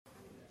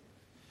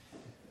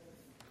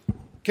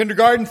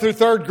Kindergarten through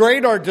third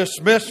grade are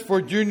dismissed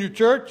for junior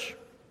church.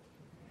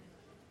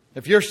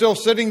 If you're still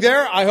sitting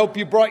there, I hope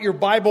you brought your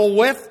Bible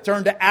with.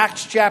 Turn to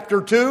Acts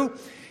chapter 2.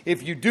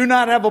 If you do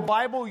not have a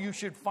Bible, you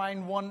should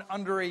find one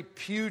under a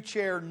pew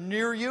chair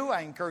near you.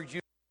 I encourage you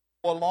to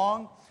go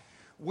along.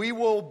 We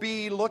will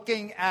be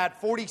looking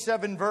at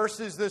 47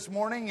 verses this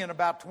morning in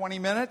about 20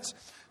 minutes.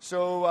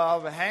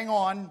 So hang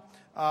on.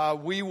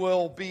 We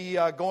will be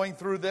going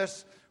through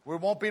this. We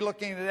won't be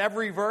looking at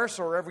every verse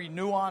or every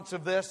nuance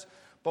of this,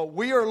 but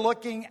we are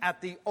looking at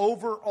the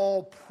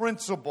overall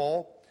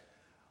principle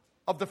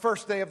of the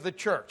first day of the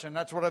church. And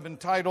that's what I've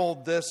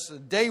entitled this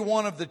Day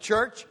One of the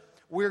Church.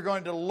 We're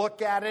going to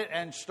look at it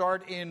and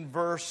start in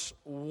verse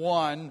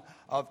 1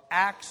 of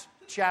Acts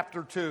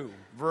chapter 2,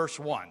 verse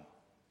 1.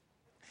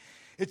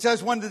 It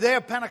says, when the day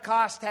of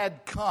Pentecost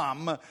had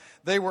come,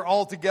 they were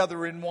all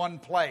together in one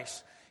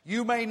place.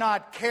 You may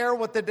not care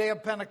what the day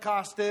of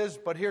Pentecost is,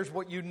 but here's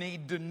what you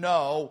need to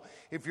know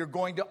if you're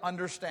going to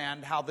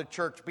understand how the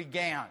church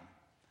began.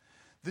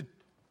 The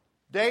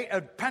day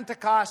of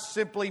Pentecost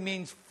simply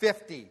means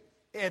 50.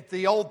 At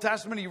the Old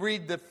Testament, you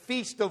read the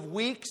Feast of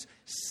Weeks,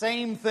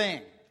 same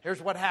thing.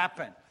 Here's what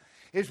happened.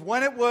 Is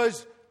when it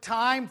was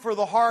time for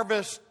the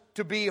harvest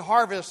to be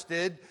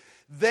harvested,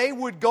 they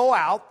would go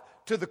out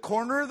to the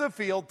corner of the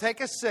field,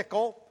 take a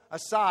sickle, a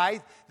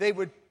scythe. They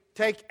would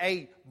take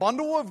a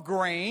bundle of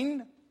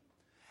grain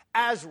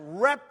as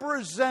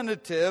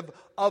representative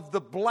of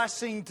the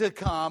blessing to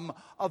come,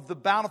 of the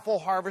bountiful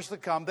harvest to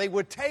come. They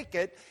would take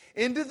it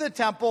into the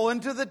temple,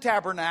 into the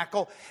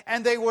tabernacle,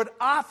 and they would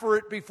offer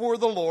it before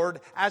the Lord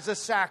as a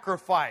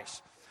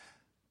sacrifice.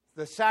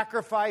 The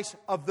sacrifice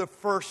of the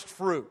first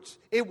fruits.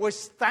 It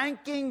was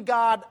thanking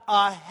God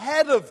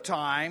ahead of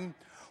time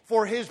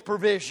for His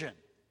provision.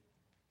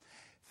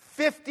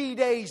 50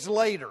 days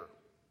later,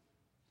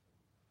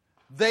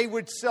 they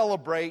would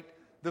celebrate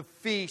the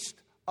Feast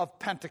of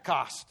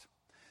Pentecost.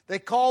 They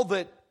called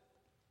it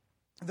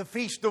the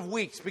Feast of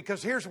Weeks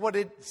because here's what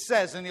it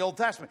says in the Old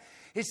Testament.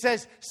 It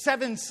says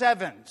 7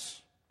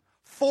 sevens,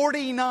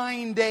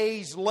 49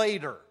 days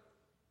later,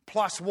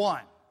 plus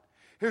 1.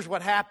 Here's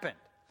what happened.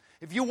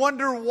 If you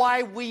wonder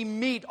why we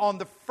meet on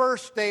the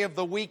first day of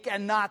the week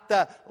and not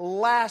the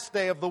last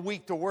day of the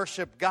week to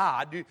worship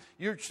God,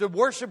 you should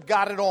worship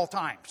God at all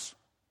times.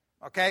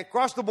 Okay?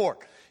 Across the board.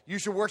 You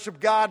should worship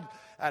God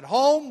at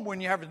home,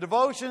 when you have the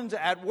devotions,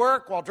 at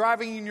work, while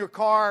driving in your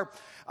car,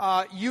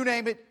 you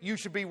name it, you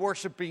should be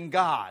worshiping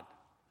God.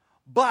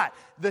 But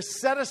the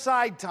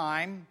set-aside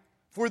time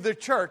for the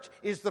church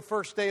is the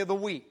first day of the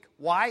week.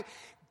 Why?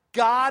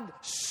 God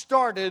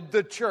started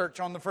the church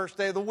on the first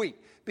day of the week.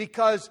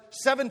 Because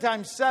 7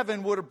 times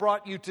 7 would have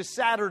brought you to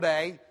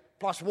Saturday,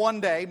 plus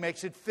 1 day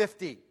makes it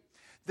 50.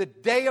 The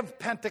day of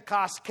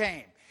Pentecost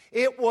came.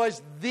 It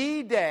was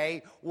the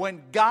day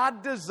when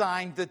God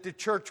designed that the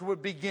church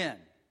would begin.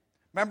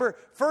 Remember,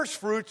 first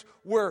fruits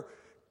were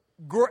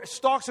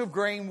stalks of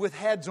grain with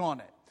heads on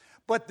it.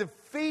 But the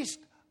Feast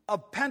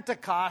of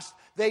Pentecost,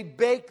 they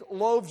bake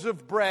loaves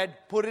of bread,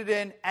 put it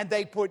in, and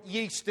they put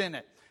yeast in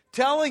it.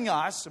 Telling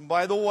us, and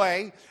by the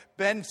way,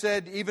 Ben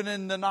said even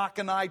in the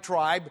Nakanai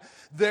tribe,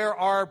 there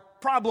are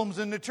problems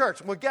in the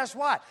church. Well, guess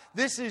what?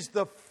 This is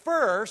the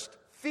first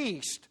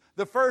feast,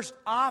 the first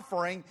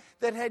offering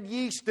that had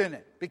yeast in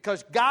it.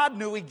 Because God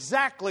knew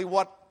exactly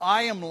what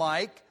I am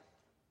like.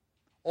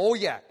 Oh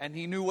yeah, and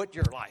He knew what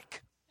you're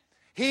like.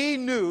 He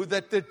knew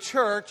that the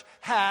church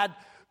had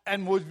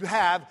and would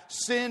have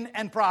sin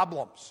and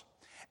problems.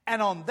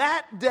 And on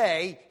that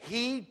day,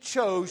 He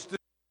chose to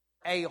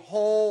a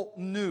whole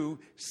new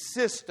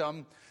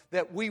system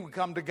that we would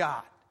come to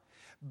God.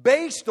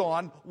 Based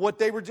on what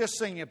they were just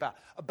singing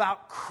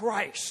about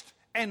Christ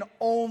and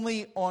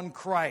only on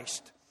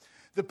Christ.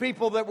 The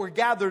people that were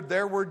gathered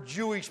there were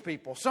Jewish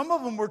people. Some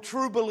of them were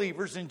true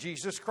believers in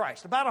Jesus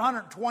Christ, about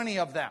 120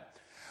 of them.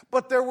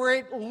 But there were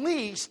at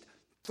least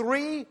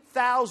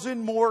 3,000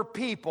 more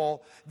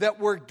people that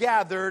were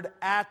gathered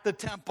at the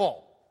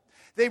temple.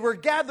 They were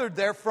gathered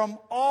there from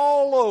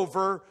all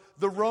over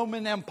the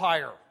Roman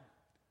Empire.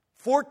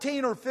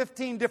 14 or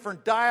 15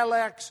 different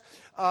dialects,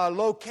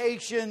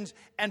 locations,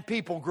 and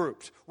people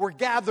groups were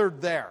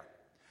gathered there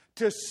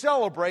to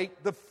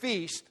celebrate the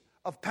Feast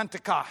of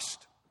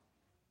Pentecost.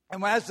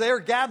 And as they're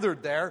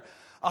gathered there,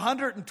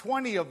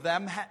 120 of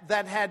them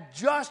that had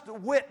just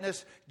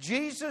witnessed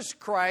Jesus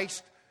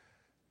Christ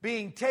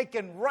being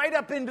taken right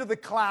up into the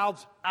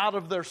clouds out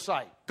of their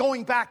sight,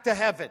 going back to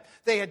heaven.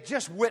 They had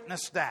just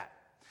witnessed that.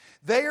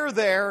 They are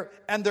there,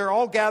 and they're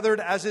all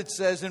gathered, as it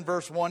says in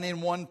verse 1,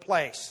 in one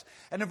place.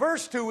 And in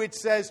verse 2, it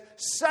says,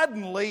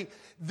 suddenly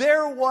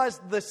there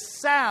was the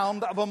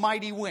sound of a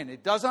mighty wind.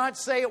 It does not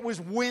say it was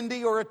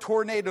windy or a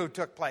tornado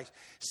took place.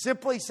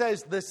 Simply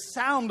says the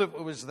sound of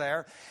it was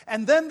there.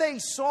 And then they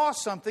saw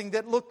something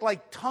that looked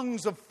like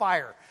tongues of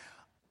fire.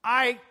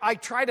 I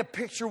try to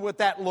picture what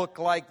that looked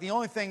like. The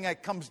only thing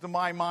that comes to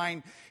my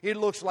mind, it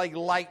looks like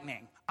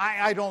lightning.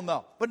 I don't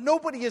know. But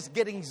nobody is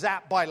getting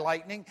zapped by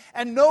lightning,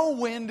 and no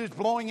wind is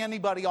blowing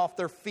anybody off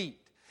their feet.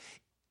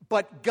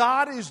 But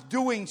God is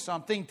doing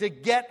something to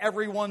get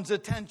everyone's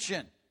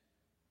attention.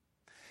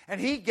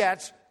 And he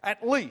gets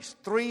at least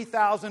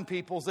 3,000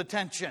 people's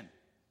attention.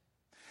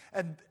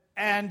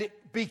 And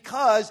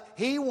because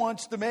he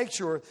wants to make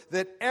sure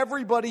that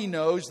everybody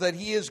knows that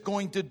he is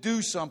going to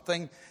do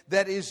something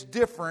that is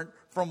different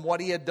from what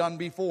he had done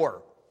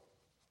before.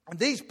 And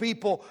these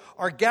people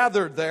are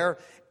gathered there,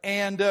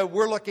 and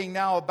we're looking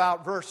now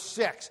about verse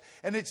 6.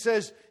 And it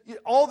says,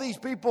 all these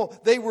people,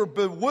 they were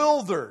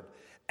bewildered.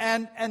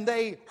 And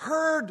they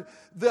heard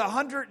the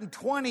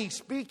 120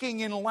 speaking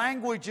in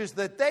languages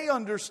that they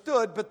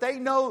understood, but they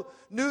knew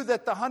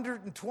that the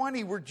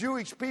 120 were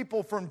Jewish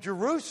people from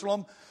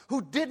Jerusalem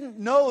who didn't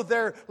know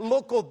their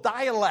local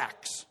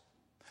dialects.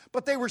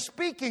 But they were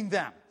speaking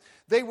them.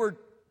 They were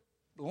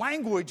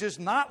languages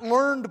not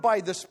learned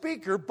by the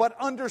speaker, but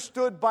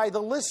understood by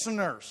the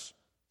listeners.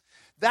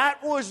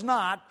 That was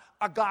not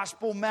a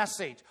gospel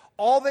message.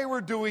 All they were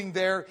doing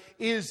there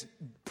is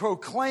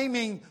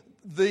proclaiming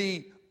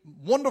the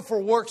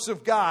wonderful works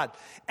of God.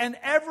 And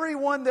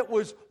everyone that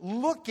was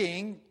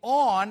looking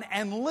on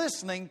and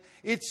listening,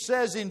 it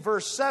says in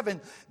verse 7,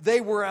 they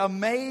were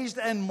amazed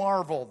and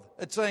marveled.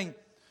 It's saying,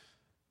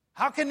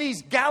 how can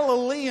these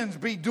Galileans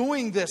be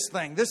doing this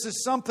thing? This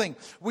is something.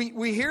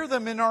 We hear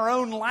them in our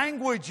own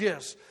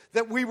languages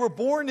that we were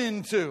born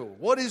into.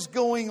 What is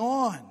going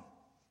on?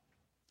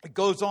 It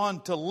goes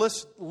on to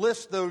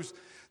list those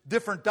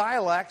different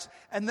dialects.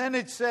 And then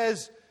it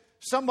says,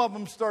 some of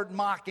them start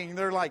mocking.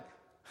 They're like,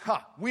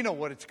 we know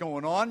what it's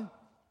going on.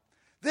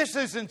 This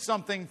isn't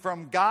something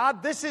from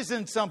God. This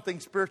isn't something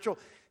spiritual.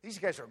 These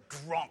guys are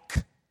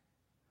drunk.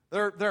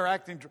 They're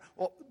acting.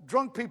 Well,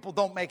 drunk people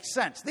don't make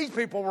sense. These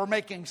people were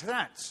making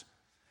sense.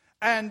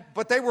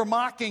 But they were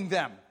mocking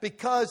them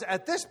because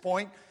at this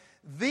point,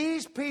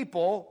 these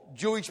people,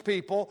 Jewish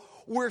people,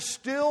 were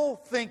still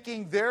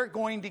thinking they're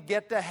going to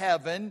get to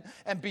heaven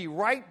and be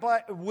right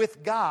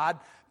with God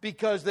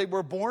because they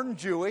were born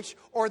Jewish,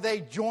 or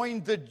they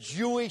joined the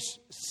Jewish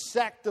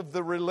sect of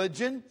the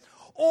religion,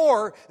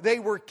 or they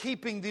were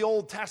keeping the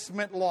Old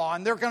Testament law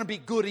and they're going to be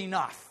good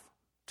enough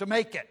to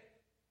make it.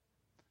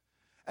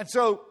 And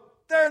so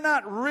they're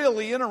not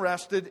really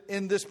interested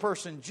in this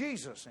person,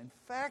 Jesus. In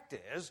fact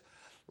is,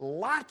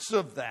 lots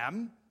of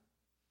them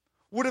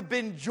would have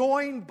been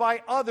joined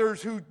by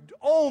others who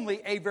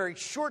only a very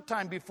short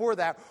time before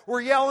that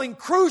were yelling,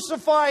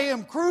 crucify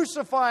him,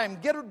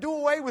 do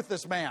away with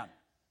this man.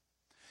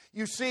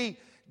 You see,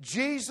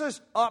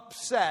 Jesus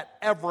upset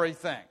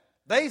everything.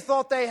 They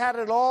thought they had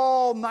it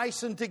all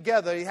nice and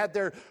together. They had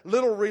their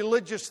little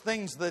religious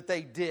things that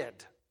they did.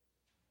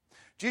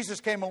 Jesus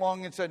came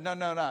along and said, no,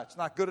 it's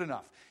not good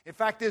enough. In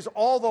fact,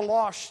 all the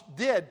law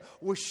did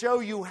was show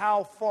you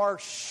how far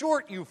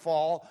short you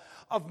fall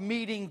of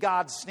meeting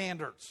God's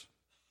standards.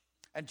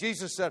 And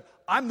Jesus said,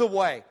 I'm the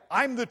way,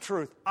 I'm the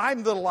truth,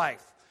 I'm the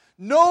life.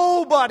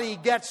 Nobody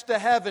gets to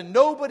heaven,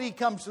 nobody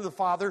comes to the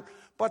Father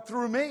but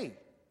through me.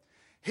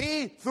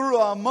 He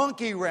threw a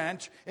monkey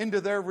wrench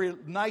into their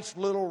nice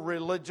little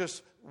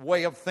religious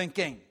way of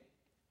thinking.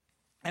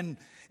 And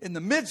in the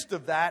midst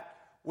of that,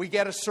 we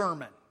get a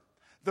sermon.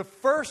 The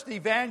first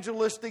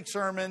evangelistic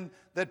sermon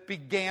that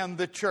began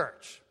the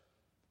church.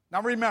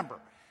 Now remember,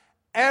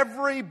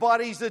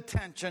 everybody's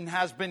attention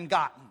has been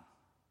gotten.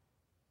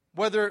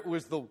 Whether it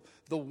was the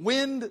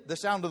wind, the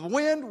sound of the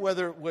wind,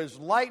 whether it was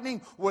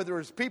lightning, whether it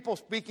was people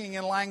speaking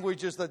in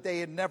languages that they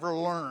had never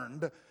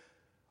learned,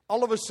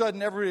 all of a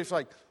sudden everybody's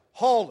like,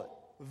 hold it.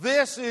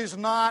 This is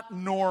not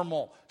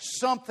normal.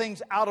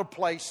 Something's out of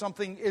place.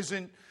 Something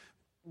isn't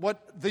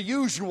what the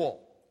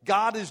usual.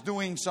 God is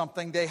doing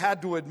something. They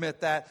had to admit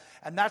that.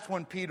 And that's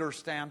when Peter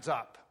stands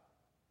up.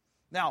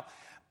 Now,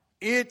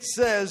 it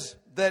says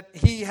that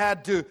he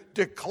had to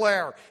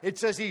declare. It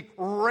says he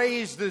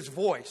raised his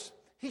voice.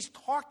 He's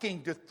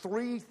talking to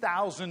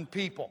 3,000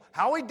 people.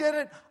 How he did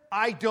it,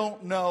 I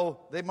don't know.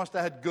 They must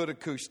have had good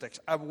acoustics,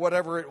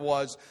 whatever it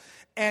was.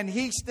 And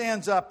he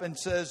stands up and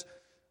says,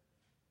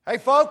 hey,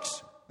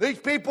 folks, these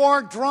people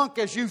aren't drunk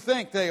as you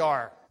think they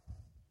are.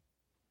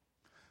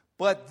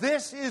 But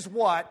this is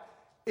what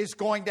is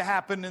going to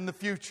happen in the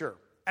future.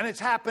 And it's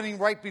happening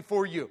right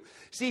before you.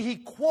 See, he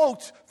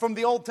quotes from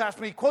the Old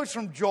Testament. He quotes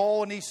from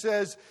Joel, and he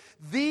says,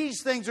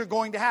 these things are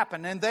going to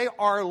happen. And they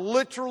are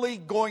literally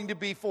going to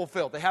be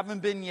fulfilled. They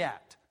haven't been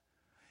yet.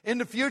 In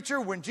the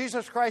future, when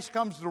Jesus Christ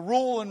comes to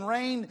rule and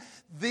reign,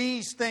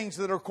 these things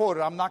that are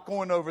quoted, I'm not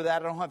going over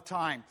that. I don't have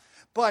time.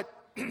 But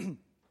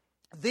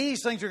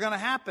these things are going to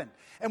happen.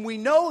 And we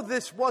know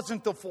this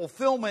wasn't the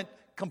fulfillment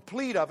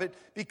complete of it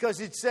because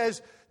it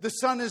says the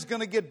sun is going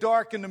to get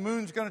dark and the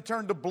moon's going to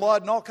turn to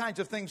blood and all kinds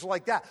of things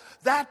like that.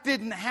 That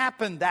didn't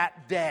happen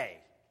that day.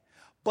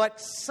 But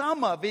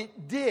some of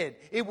it did.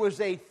 It was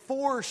a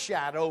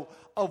foreshadow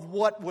of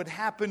what would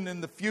happen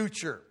in the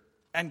future.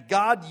 And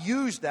God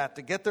used that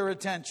to get their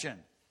attention.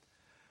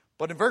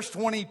 But in verse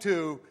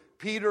 22,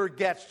 Peter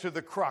gets to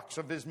the crux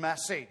of his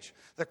message.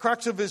 The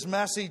crux of his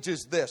message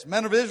is this.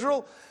 Men of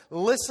Israel,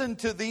 listen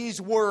to these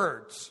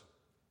words.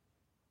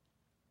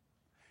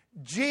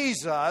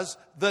 Jesus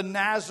the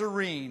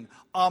Nazarene,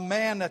 a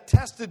man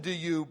attested to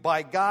you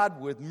by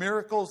God with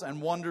miracles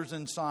and wonders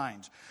and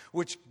signs,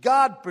 which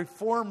God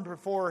performed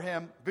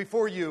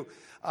before you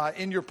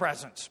in your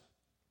presence.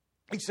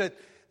 He said,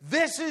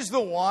 this is the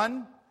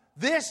one,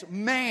 this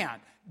man,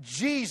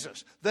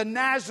 Jesus, the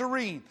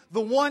Nazarene,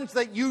 the ones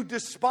that you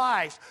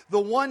despised, the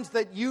ones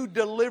that you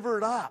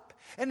delivered up.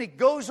 And it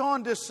goes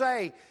on to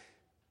say,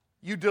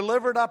 you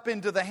delivered up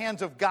into the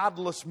hands of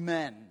godless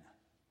men.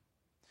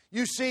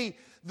 You see,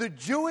 the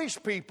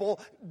Jewish people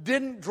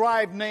didn't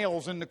drive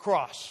nails in the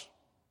cross.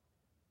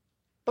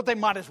 But they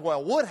might as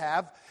well would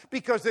have,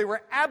 because they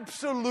were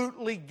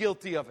absolutely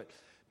guilty of it.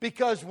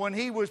 Because when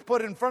he was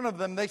put in front of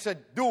them, they said,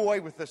 do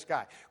away with this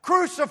guy.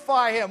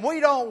 Crucify him.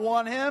 We don't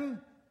want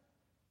him.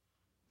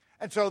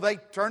 And so they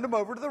turned him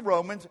over to the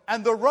Romans,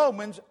 and the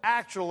Romans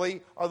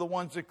actually are the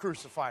ones that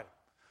crucified him.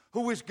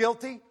 Who was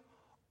guilty?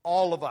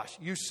 All of us.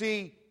 You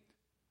see,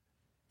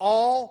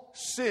 all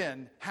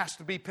sin has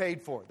to be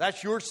paid for.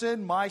 That's your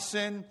sin, my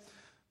sin,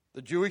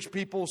 the Jewish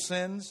people's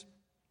sins,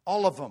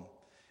 all of them.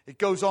 It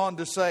goes on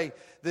to say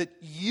that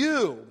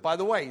you, by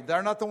the way,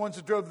 they're not the ones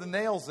that drove the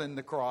nails in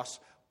the cross,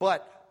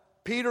 but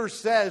Peter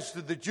says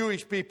to the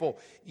Jewish people,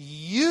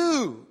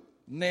 you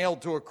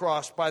nailed to a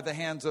cross by the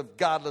hands of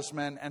godless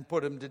men and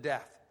put him to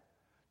death.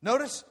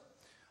 Notice,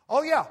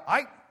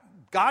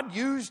 God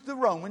used the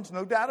Romans,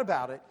 no doubt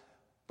about it,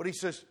 but he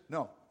says,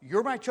 no,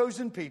 you're my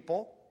chosen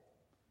people.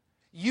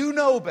 You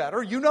know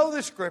better. You know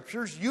the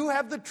scriptures. You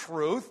have the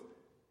truth.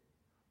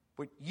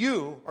 But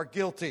you are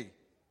guilty.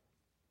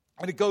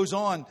 And it goes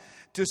on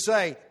to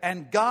say,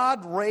 and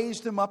God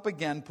raised him up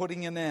again,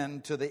 putting an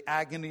end to the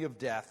agony of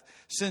death,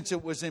 since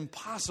it was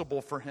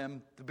impossible for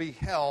him to be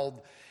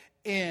held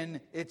in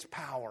its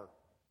power.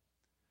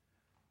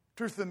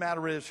 Truth of the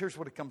matter is, here's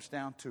what it comes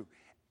down to.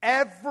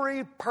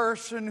 Every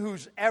person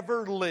who's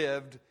ever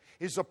lived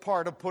is a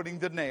part of putting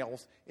the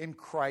nails in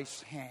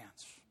Christ's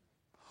hands.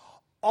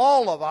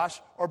 All of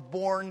us are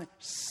born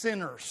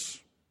sinners,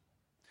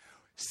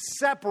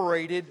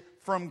 separated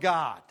from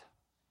God.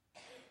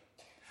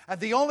 And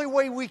the only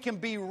way we can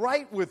be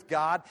right with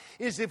God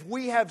is if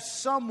we have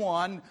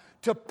someone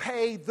to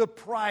pay the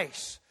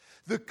price,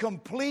 the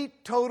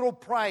complete, total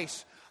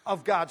price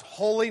of God's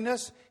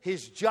holiness,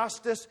 His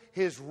justice,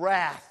 His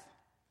wrath.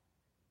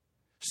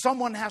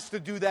 Someone has to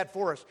do that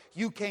for us.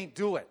 You can't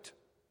do it.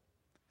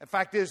 The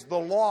fact is, the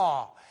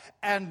law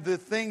and the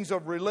things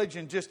of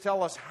religion just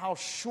tell us how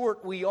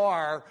short we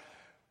are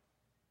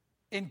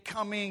in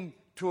coming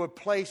to a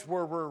place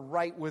where we're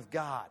right with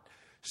God.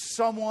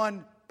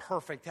 Someone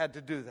perfect had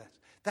to do this.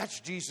 That's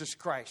Jesus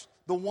Christ,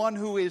 the one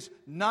who is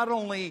not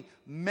only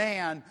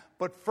man,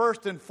 but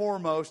first and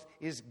foremost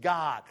is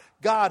God.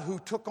 God who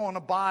took on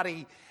a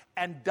body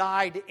and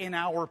died in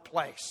our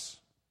place.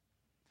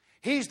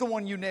 He's the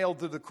one you nailed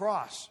to the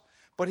cross,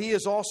 but He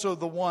is also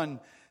the one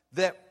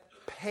that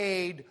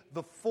paid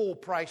the full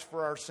price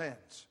for our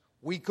sins.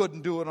 We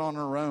couldn't do it on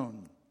our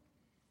own.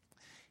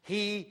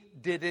 He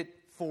did it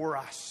for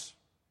us.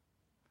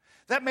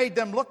 That made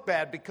them look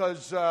bad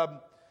because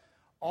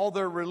all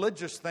their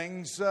religious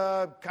things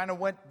kind of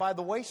went by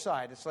the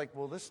wayside. It's like,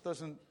 well, this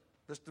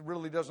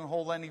really doesn't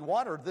hold any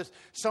water.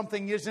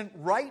 Something isn't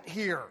right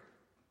here.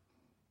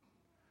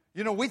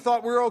 You know, we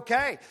thought we were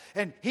okay,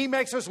 and He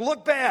makes us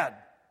look bad.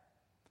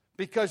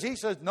 Because He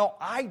says, no,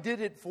 I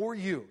did it for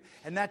you.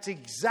 And that's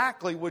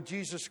exactly what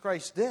Jesus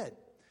Christ did.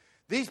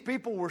 These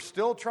people were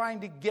still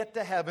trying to get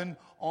to heaven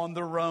on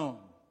their own.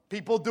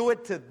 People do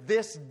it to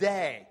this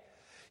day.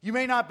 You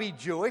may not be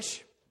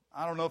Jewish.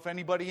 I don't know if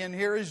anybody in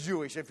here is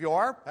Jewish. If you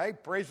are, hey,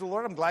 praise the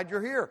Lord, I'm glad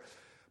you're here.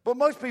 But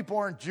most people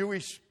aren't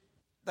Jewish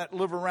that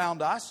live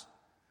around us.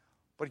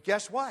 But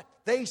guess what?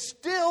 They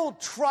still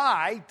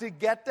try to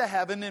get to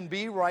heaven and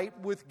be right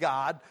with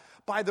God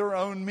by their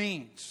own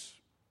means.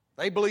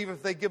 They believe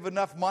if they give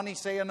enough money,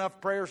 say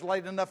enough prayers,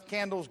 light enough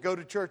candles, go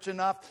to church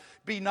enough,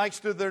 be nice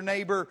to their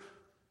neighbor,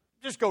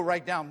 just go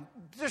right down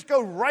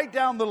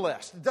the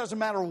list. It doesn't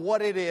matter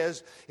what it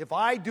is. If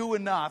I do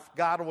enough,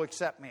 God will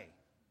accept me.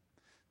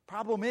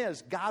 Problem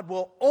is, God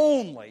will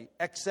only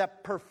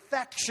accept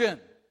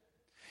perfection.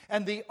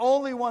 And the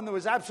only one that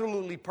was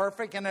absolutely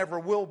perfect and ever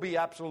will be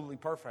absolutely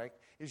perfect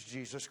is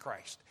Jesus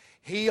Christ.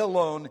 He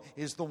alone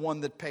is the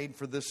one that paid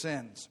for the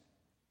sins.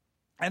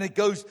 And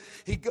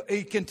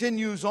he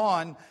continues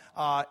on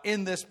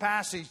in this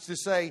passage to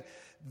say,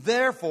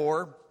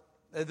 therefore,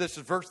 this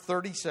is verse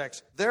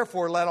 36,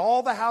 therefore let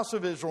all the house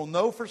of Israel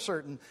know for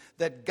certain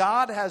that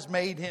God has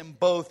made Him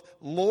both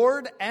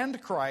Lord and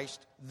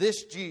Christ,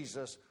 this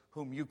Jesus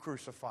whom you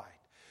crucified.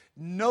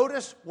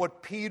 Notice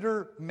what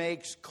Peter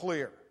makes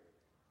clear.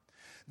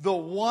 The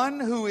one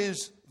who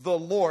is the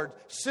Lord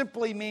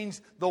simply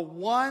means the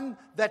one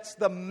that's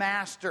the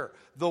master,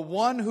 the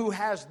one who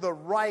has the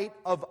right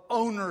of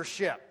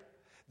ownership.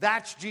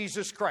 That's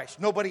Jesus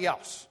Christ, nobody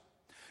else.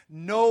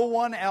 No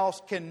one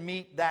else can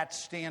meet that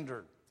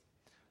standard.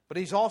 But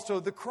He's also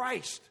the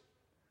Christ.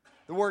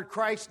 The word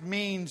Christ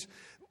means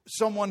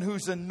someone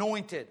who's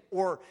anointed,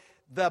 or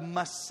the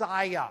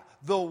Messiah,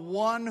 the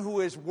one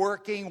who is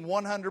working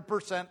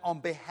 100% on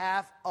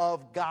behalf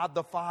of God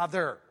the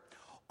Father.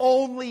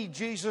 Only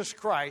Jesus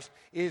Christ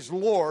is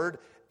Lord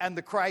and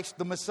the Christ,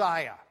 the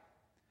Messiah.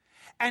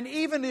 And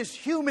even his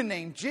human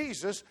name,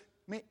 Jesus,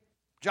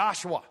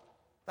 Joshua.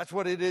 That's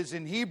what it is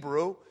in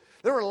Hebrew.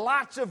 There are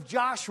lots of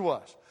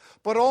Joshuas,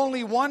 but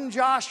only one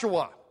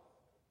Joshua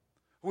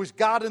who was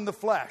God in the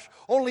flesh.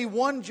 Only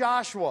one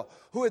Joshua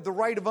who had the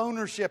right of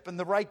ownership and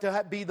the right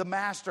to be the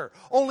master.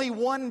 Only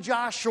one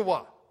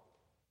Joshua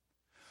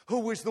who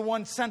was the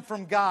one sent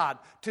from God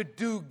to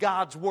do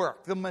God's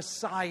work, the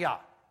Messiah.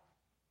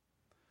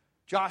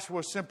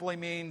 Joshua simply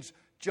means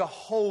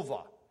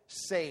Jehovah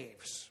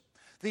saves.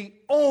 The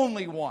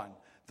only one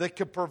that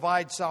could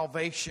provide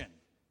salvation.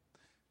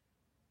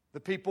 The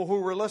people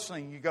who were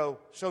listening, you go,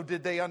 so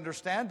did they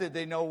understand? Did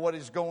they know what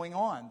is going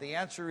on? The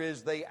answer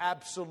is they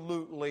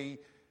absolutely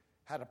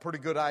had a pretty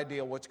good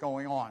idea what's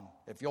going on.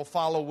 If you'll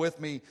follow with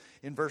me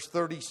in verse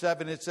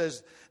 37, it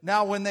says,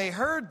 now when they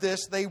heard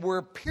this, they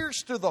were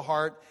pierced to the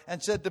heart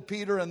and said to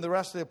Peter and the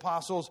rest of the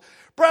apostles,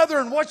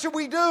 brethren, what should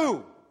we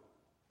do?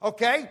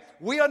 Okay,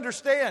 we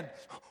understand.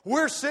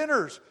 We're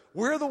sinners.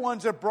 We're the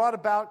ones that brought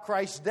about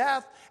Christ's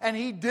death, and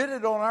he did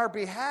it on our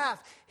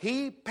behalf.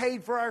 He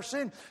paid for our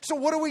sin. So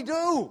what do we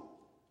do?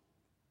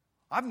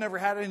 I've never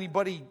had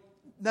anybody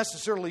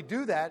necessarily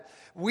do that.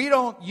 We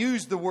don't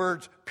use the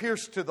words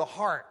pierced to the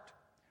heart.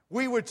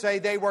 We would say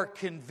they were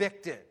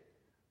convicted.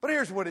 But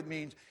here's what it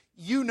means.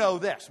 You know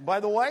this.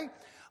 By the way,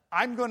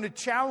 I'm going to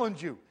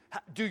challenge you.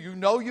 Do you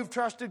know you've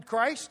trusted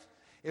Christ?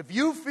 If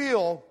you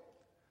feel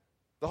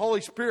the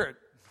Holy Spirit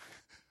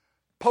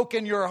poke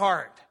in your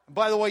heart.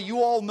 By the way,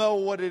 you all know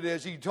what it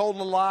is. You told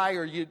a lie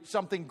or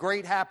something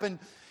great happened.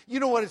 You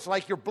know what it's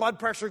like. Your blood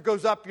pressure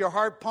goes up, your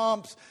heart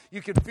pumps.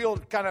 You can feel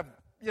it kind of,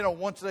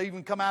 once they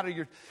even come out of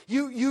your...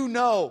 You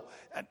know,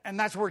 and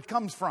that's where it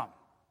comes from.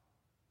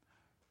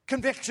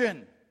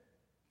 Conviction.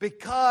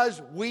 Because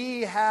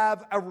we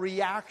have a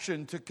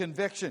reaction to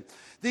conviction.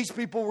 These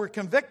people were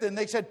convicted and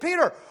they said,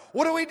 Peter,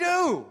 what do we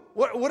do?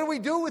 What do we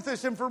do with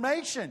this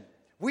information?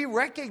 We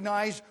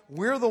recognize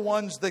we're the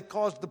ones that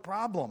caused the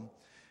problem.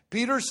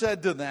 Peter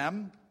said to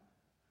them,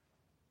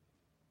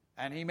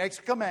 and he makes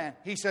a command,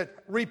 he said,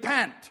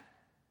 repent.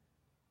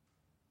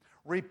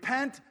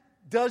 Repent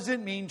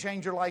doesn't mean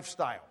change your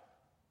lifestyle.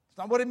 It's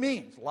not what it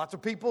means. Lots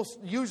of people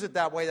use it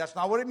that way. That's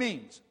not what it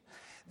means.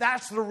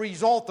 That's the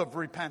result of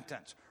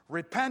repentance.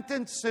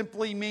 Repentance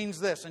simply means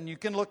this, and you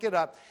can look it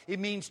up. It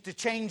means to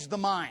change the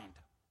mind.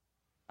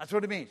 That's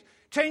what it means.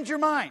 Change your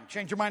mind.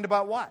 Change your mind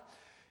about what?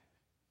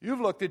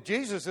 You've looked at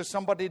Jesus as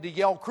somebody to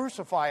yell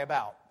crucify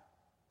about.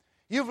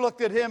 You've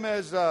looked at him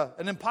as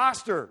an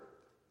imposter,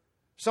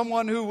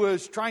 someone who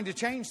was trying to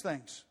change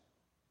things,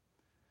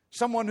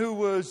 someone you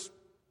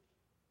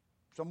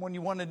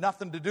wanted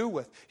nothing to do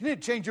with. You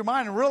need to change your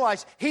mind and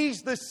realize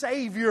he's the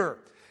Savior.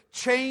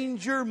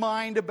 Change your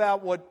mind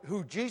about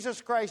who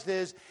Jesus Christ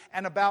is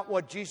and about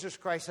what Jesus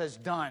Christ has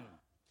done.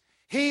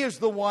 He is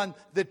the one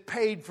that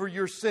paid for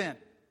your sin.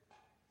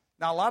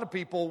 Now, a lot of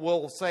people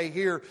will say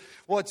here,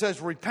 well, it says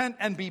repent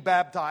and be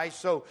baptized.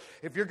 So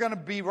if you're going to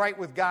be right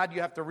with God,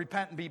 you have to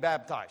repent and be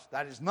baptized.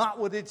 That is not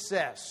what it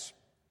says.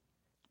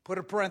 Put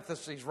a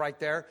parenthesis right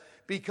there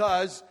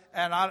because,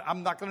 and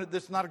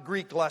this is not a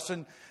Greek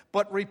lesson,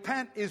 but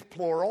repent is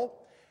plural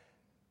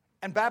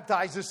and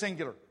baptize is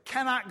singular.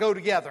 Cannot go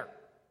together.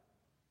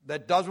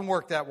 That doesn't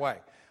work that way.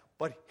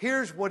 But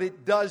here's what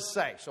it does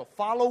say. So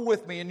follow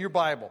with me in your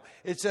Bible.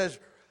 It says,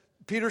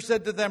 Peter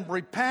said to them,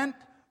 repent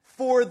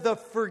for the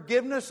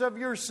forgiveness of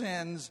your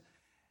sins,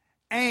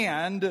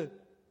 and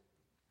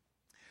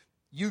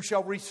you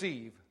shall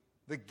receive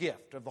the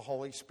gift of the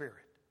Holy Spirit.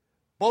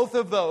 Both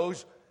of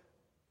those,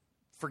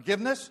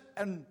 forgiveness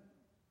and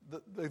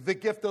the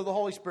gift of the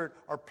Holy Spirit,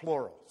 are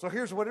plural. So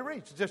here's what it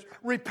reads. It's just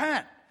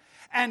repent,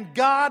 and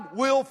God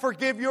will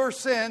forgive your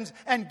sins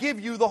and give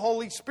you the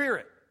Holy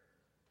Spirit.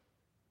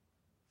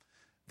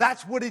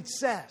 That's what it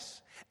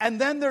says. And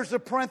then there's a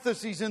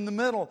parenthesis in the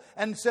middle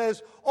and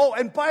says, oh,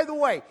 and by the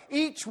way,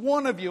 each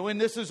one of you,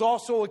 and this is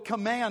also a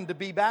command to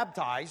be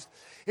baptized,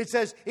 it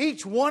says,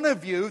 each one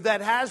of you that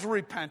has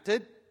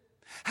repented,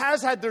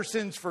 has had their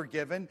sins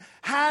forgiven,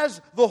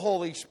 has the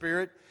Holy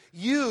Spirit,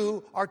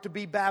 you are to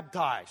be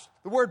baptized.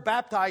 The word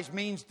baptized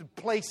means to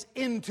place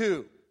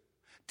into,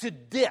 to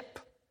dip.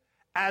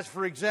 As,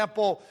 for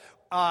example,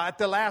 at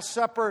the Last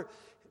Supper,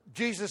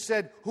 Jesus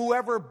said,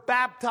 whoever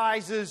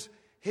baptizes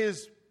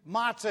his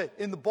matzah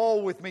in the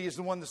bowl with me is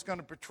the one that's going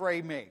to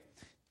betray me. It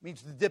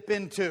means to dip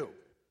into.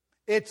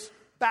 It's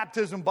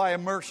baptism by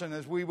immersion,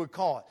 as we would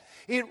call it.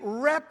 It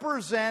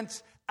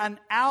represents an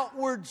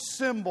outward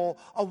symbol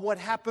of what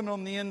happened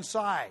on the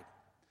inside.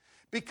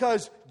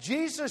 Because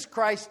Jesus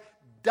Christ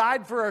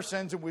died for our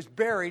sins and was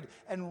buried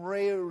and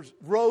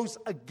rose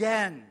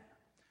again.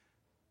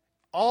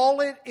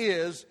 All it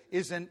is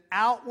an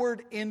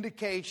outward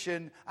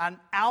indication, an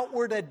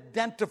outward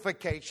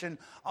identification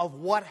of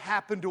what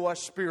happened to us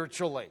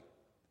spiritually.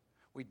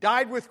 We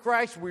died with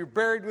Christ, we were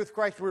buried with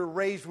Christ, we were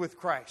raised with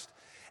Christ.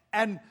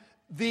 And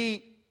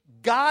the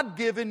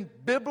God-given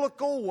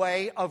biblical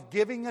way of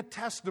giving a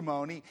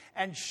testimony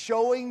and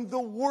showing the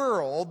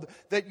world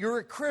that you're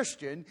a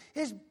Christian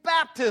is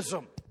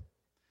baptism.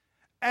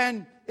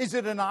 And is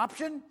it an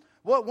option?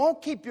 Well, it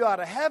won't keep you out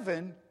of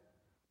heaven,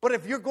 but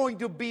if you're going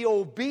to be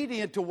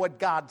obedient to what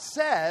God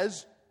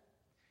says,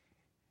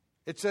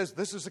 it says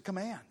this is a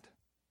command.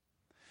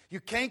 You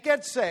can't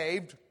get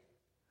saved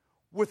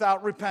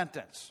without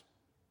repentance.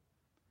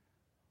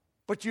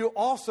 But you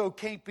also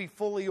can't be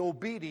fully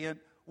obedient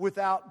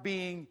without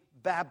being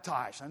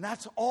baptized. And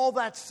that's all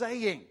that's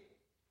saying.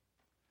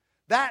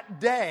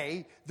 That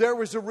day, there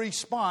was a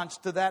response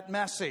to that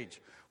message.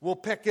 We'll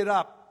pick it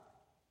up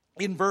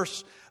in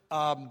verse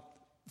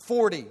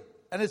 40.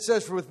 And it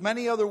says, with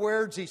many other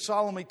words, he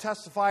solemnly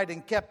testified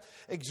and kept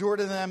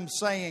exhorting them,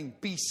 saying,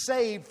 be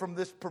saved from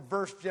this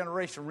perverse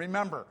generation.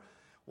 Remember,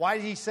 why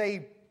did he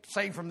say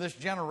saved from this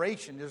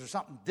generation? Is there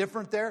something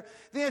different there?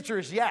 The answer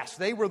is yes.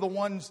 They were the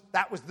ones,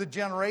 that was the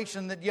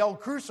generation that yelled,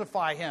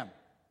 crucify him.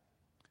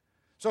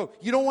 So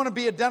you don't want to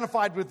be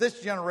identified with this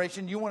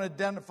generation. You want to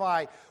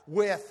identify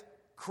with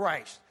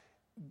Christ,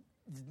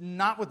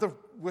 not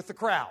with the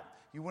crowd.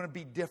 You want to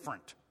be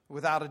different,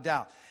 without a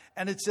doubt.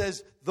 And it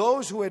says,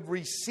 those who had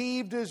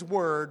received his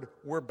word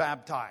were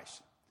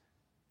baptized.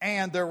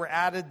 And there were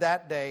added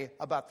that day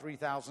about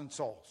 3,000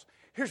 souls.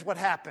 Here's what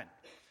happened.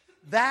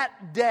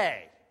 That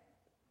day,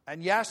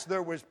 and yes,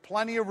 there was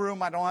plenty of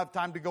room. I don't have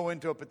time to go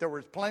into it, but there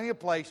was plenty of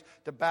place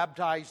to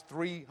baptize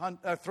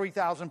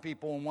 3,000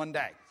 people in one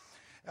day.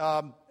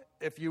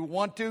 If you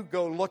want to,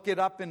 go look it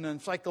up in the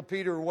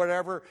encyclopedia or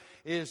whatever,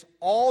 is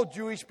all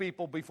Jewish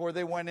people before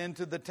they went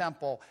into the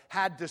temple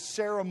had to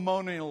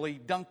ceremonially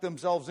dunk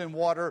themselves in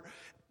water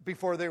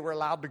before they were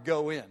allowed to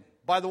go in.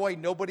 By the way,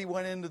 nobody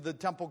went into the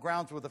temple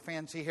grounds with a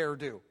fancy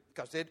hairdo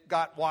because it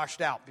got washed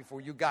out before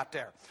you got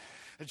there.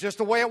 It's just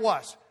the way it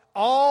was.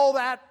 All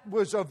that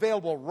was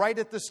available right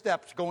at the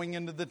steps going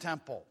into the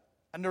temple.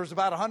 And there was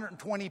about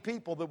 120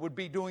 people that would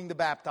be doing the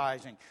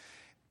baptizing.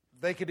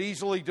 They could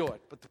easily do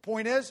it. But the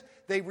point is,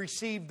 they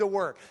received the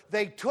word.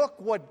 They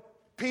took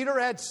what Peter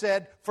had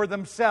said for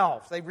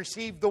themselves. They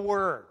received the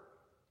word.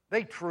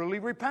 They truly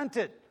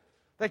repented.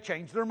 They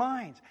changed their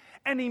minds.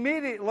 And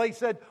immediately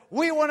said,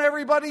 we want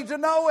everybody to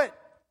know it.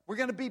 We're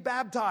going to be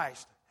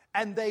baptized.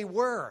 And they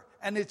were.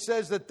 And it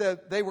says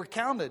that they were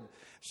counted.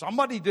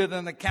 Somebody did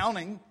an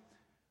accounting.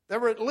 There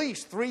were at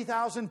least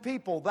 3,000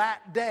 people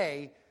that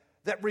day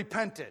that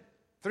repented.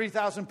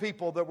 3,000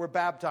 people that were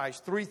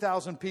baptized,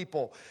 3,000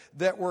 people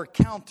that were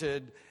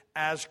counted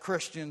as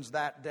Christians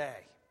that day.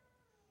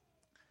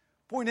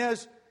 Point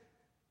is,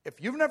 if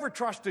you've never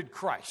trusted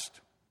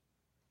Christ,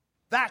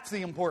 that's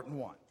the important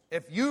one.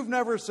 If you've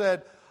never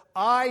said,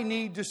 I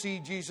need to see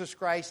Jesus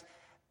Christ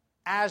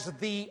as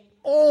the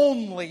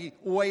only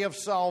way of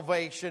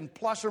salvation,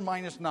 plus or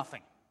minus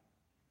nothing,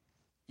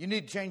 you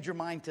need to change your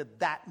mind to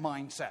that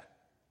mindset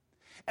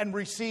and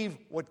receive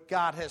what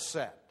God has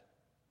said.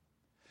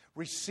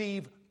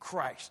 Receive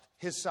Christ,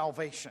 his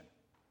salvation.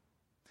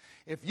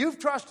 If you've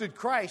trusted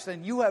Christ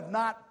and you have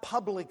not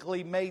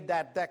publicly made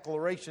that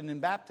declaration in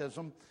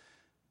baptism,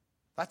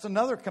 that's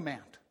another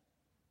command.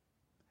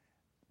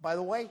 By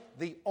the way,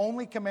 the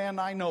only command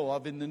I know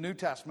of in the New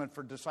Testament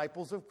for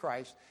disciples of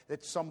Christ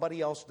that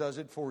somebody else does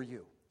it for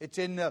you. It's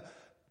in the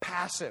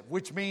passive,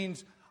 which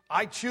means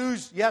I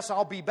choose, yes,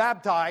 I'll be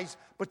baptized,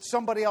 but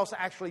somebody else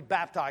actually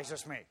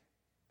baptizes me.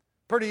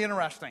 Pretty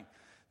interesting.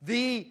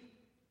 The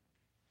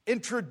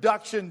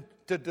introduction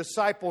to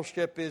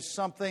discipleship is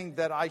something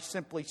that I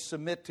simply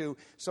submit to.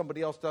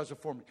 Somebody else does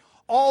it for me.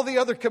 All the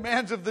other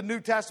commands of the New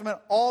Testament,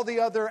 all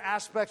the other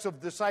aspects of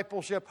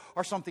discipleship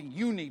are something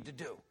you need to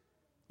do.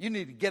 You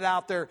need to get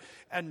out there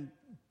and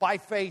by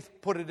faith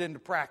put it into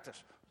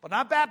practice. But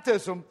not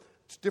baptism.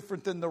 It's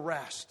different than the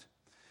rest.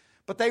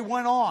 But they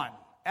went on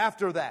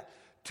after that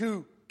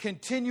to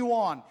continue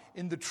on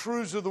in the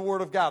truths of the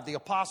Word of God, the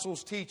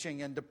apostles'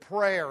 teaching, and to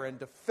prayer, and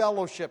to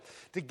fellowship,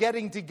 to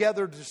getting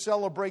together to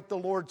celebrate the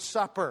Lord's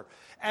Supper,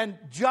 and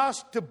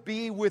just to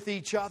be with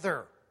each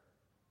other.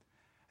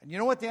 And you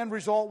know what the end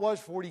result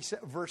was?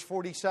 Verse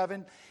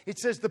 47. It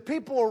says, the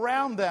people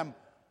around them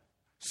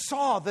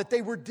saw that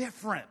they were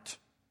different.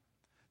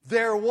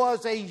 There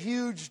was a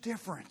huge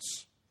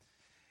difference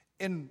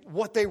in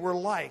what they were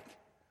like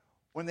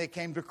when they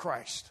came to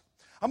Christ.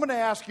 I'm going to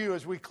ask you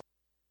as we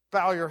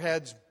bow your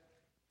heads.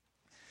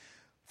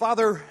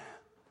 Father,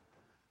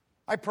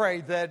 I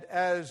pray that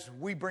as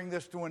we bring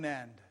this to an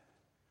end,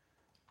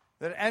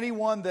 that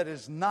anyone that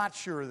is not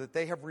sure that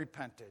they have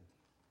repented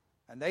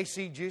and they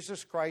see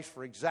Jesus Christ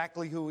for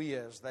exactly who he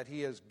is, that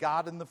he is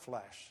God in the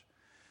flesh,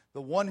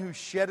 the one who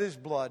shed his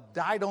blood,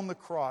 died on the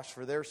cross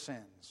for their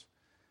sins,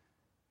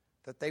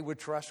 that they would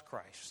trust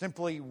Christ,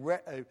 simply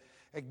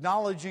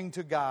acknowledging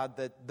to God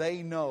that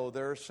they know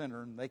they're a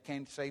sinner and they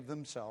can't save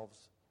themselves.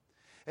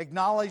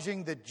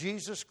 Acknowledging that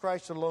Jesus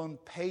Christ alone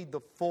paid the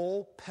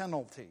full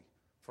penalty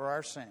for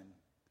our sin.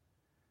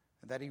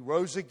 And that he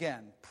rose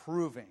again,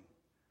 proving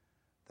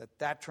that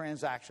that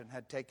transaction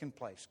had taken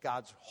place.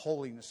 God's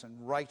holiness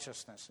and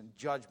righteousness and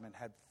judgment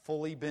had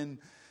fully been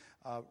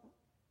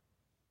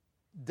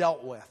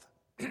dealt with.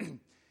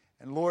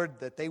 And Lord,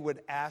 that they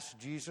would ask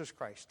Jesus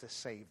Christ to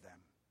save them.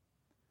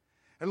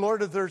 And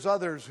Lord, if there's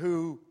others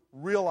who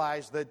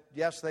realize that,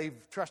 yes, they've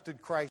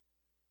trusted Christ,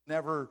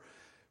 never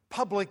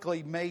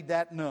publicly made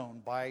that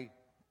known by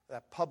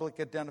that public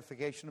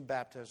identification of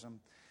baptism,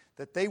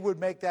 that they would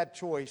make that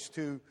choice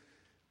to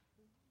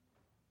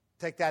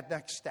take that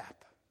next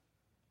step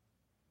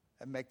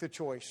and make the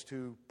choice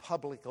to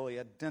publicly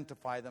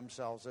identify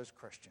themselves as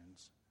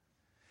Christians.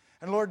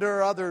 And Lord, there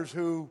are others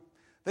who,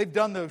 they've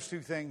done those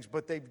two things,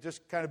 but they've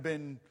just kind of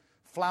been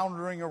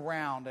floundering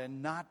around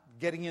and not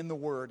getting in the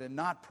Word and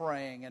not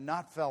praying and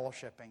not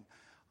fellowshipping.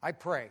 I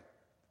pray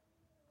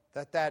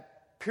that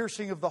that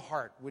piercing of the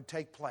heart would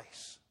take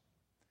place.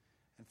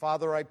 And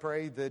Father, I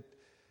pray that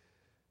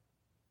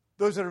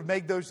those that have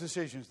made those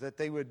decisions, that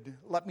they would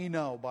let me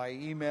know by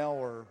email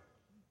or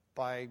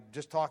by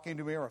just talking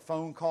to me or a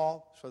phone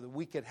call so that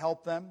we could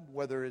help them,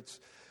 whether it's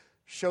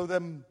show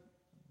them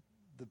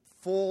the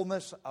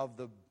fullness of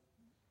the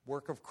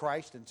work of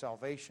Christ in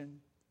salvation,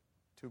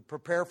 to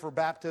prepare for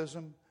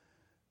baptism,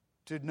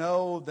 to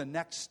know the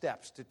next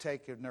steps to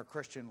take in their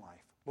Christian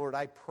life. Lord,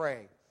 I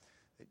pray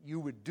that you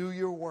would do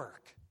your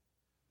work,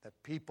 that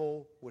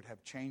people would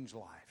have changed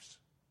lives,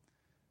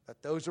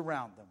 that those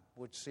around them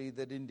would see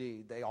that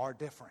indeed they are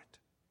different,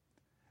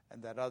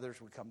 and that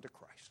others would come to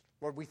Christ.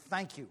 Lord, we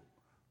thank you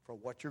for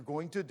what you're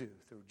going to do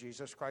through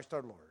Jesus Christ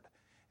our Lord.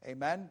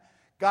 Amen.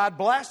 God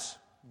bless.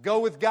 Go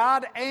with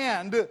God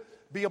and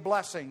be a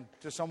blessing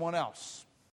to someone else.